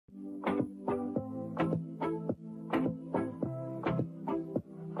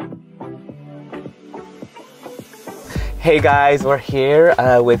Hey guys, we're here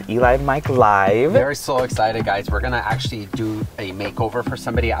with Eli and Mike live. We're so excited, guys. We're gonna actually do a makeover for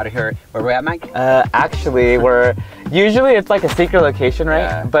somebody out of here. Where we're at, Mike? Actually, usually it's like a secret location, right?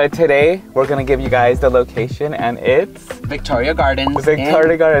 Yeah. But today we're gonna give you guys the location, and it's Victoria Gardens.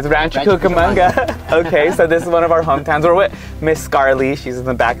 Victoria Gardens, Rancho Cucamonga. Okay, so this is one of our hometowns. We're with Miss Scarly. She's in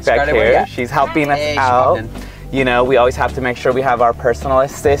the back here. Yeah. She's helping us out. You know, we always have to make sure we have our personal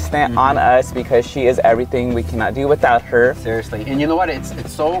assistant on us because she is everything. We cannot do without her. Seriously. And you know what? It's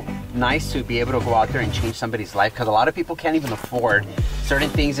so nice to be able to go out there and change somebody's life, because a lot of people can't even afford certain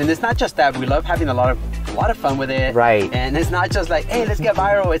things. And it's not just that. We love having a lot of fun with it. Right. And it's not just like, hey, let's get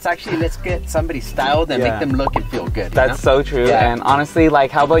viral. It's actually, let's get somebody styled and make them look and feel good. That's so true. Yeah. And honestly,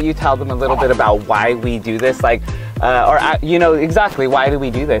 like, how about you tell them a little bit about why we do this? Like, you know, exactly why do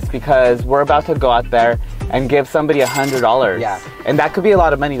we do this? Because we're about to go out there and give somebody $100. Yeah. And that could be a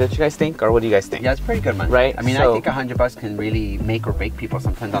lot of money, don't you guys think? Or what do you guys think? Yeah, it's pretty good money. Right? I mean, I think $100 can really make or break people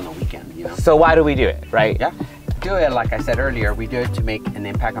sometimes on the weekend, you know? So why do we do it, right? Yeah. Do it, like I said earlier, we do it to make an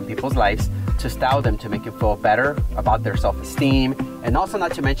impact on people's lives, to style them, to make them feel better about their self-esteem, and also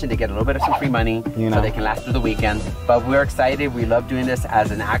not to mention they get a little bit of some free money, so they can last through the weekend. But we're excited. We love doing this as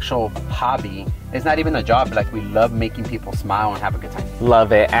an actual hobby. It's not even a job. Like, we love making people smile and have a good time.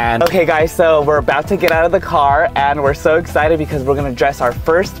 Love it. And okay, guys, so we're about to get out of the car, and we're so excited because we're gonna dress our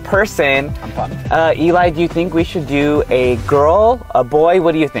first person. I'm pumped. Eli, do you think we should do a girl, a boy?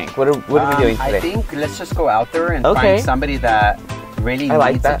 What do you think? What are we doing today? I think let's just go out there and find somebody that really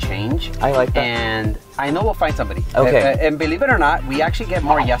needs a change. I like that. And I know we'll find somebody. Okay. And believe it or not, we actually get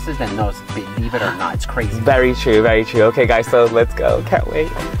more yeses than nos. Believe it or not, it's crazy. Very true, very true. Okay, guys, so let's go. Can't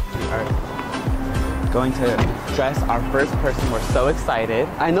wait. All right. Going to dress our first person. We're so excited.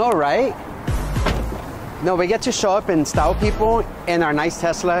 I know, right? No, we get to show up and style people in our nice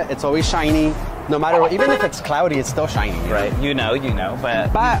Tesla. It's always shiny. No matter what, even if it's cloudy, it's still shining. Right, you know,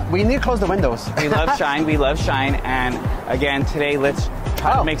 but we need to close the windows. We love shine, and again, today let's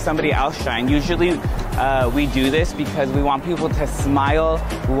try to make somebody else shine. Usually we do this because we want people to smile,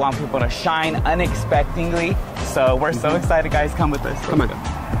 we want people to shine unexpectedly. So we're so excited, guys. Come with us. Come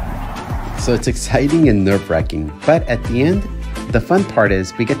on. So it's exciting and nerve-wracking, but at the end, the fun part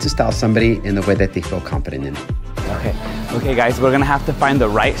is we get to style somebody in the way that they feel confident in. Okay, guys, we're gonna have to find the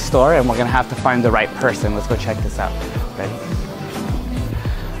right store, and we're gonna have to find the right person. Let's go check this out. Ready?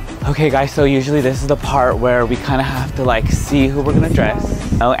 Okay, guys, so usually this is the part where we kind of have to like see who we're gonna dress.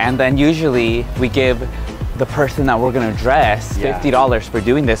 Oh, and then usually we give the person that we're gonna dress $50 for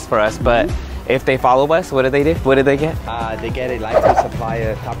doing this for us, but if they follow us, what do they do? What do they get? They get a lifetime supply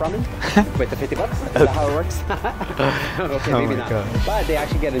of Top Ramen with the $50. Is that how it works? Okay, maybe not. But they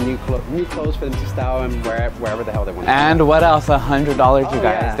actually get a new clothes for them to style and wherever the hell they want. And what else? $100, you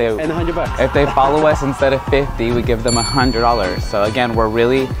guys. Yeah. And $100. If they follow us instead of 50, we give them $100. So again, we're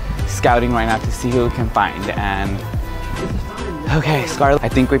really scouting right now to see who we can find. And okay, Scarlett, I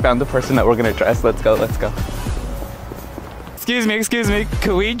think we found the person that we're gonna dress. Let's go. Let's go. Excuse me,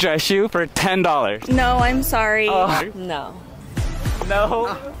 could we dress you for $10? No, I'm sorry. Oh. No.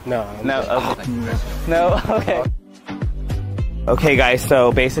 No? No, okay. No, okay. Okay, guys,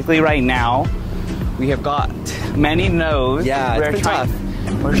 so basically right now, we have got many no's. Yeah, it's been tough.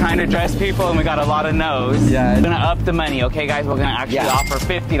 We're trying to dress people and we got a lot of no's. Yeah. We're gonna up the money, okay, guys? We're gonna actually offer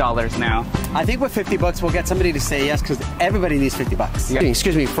 $50 now. I think with $50, we'll get somebody to say yes, because everybody needs $50. Yeah.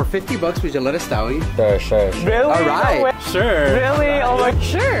 Excuse me, for $50, would you let us style you? Sure. Really? All right. Sure. Really? Oh my,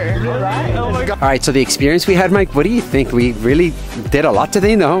 sure. All right. Oh my God. All right, so the experience we had, Mike, what do you think? We really did a lot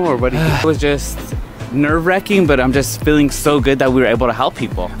today, no? Or what do you think? It was just nerve-wracking, but I'm just feeling so good that we were able to help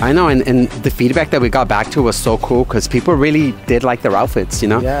people. I know, and the feedback that we got back to was so cool, because people really did like their outfits, you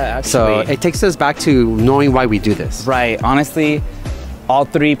know? Yeah, actually. So it takes us back to knowing why we do this. Right. Honestly, all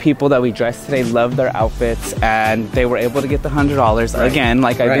three people that we dressed today loved their outfits, and they were able to get the $100. Right. Again,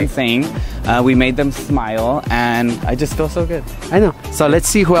 like I've been saying, we made them smile, and I just feel so good. I know. So let's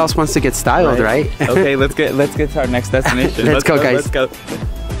see who else wants to get styled, right? Okay, let's get to our next destination. Let's go, guys. Let's go.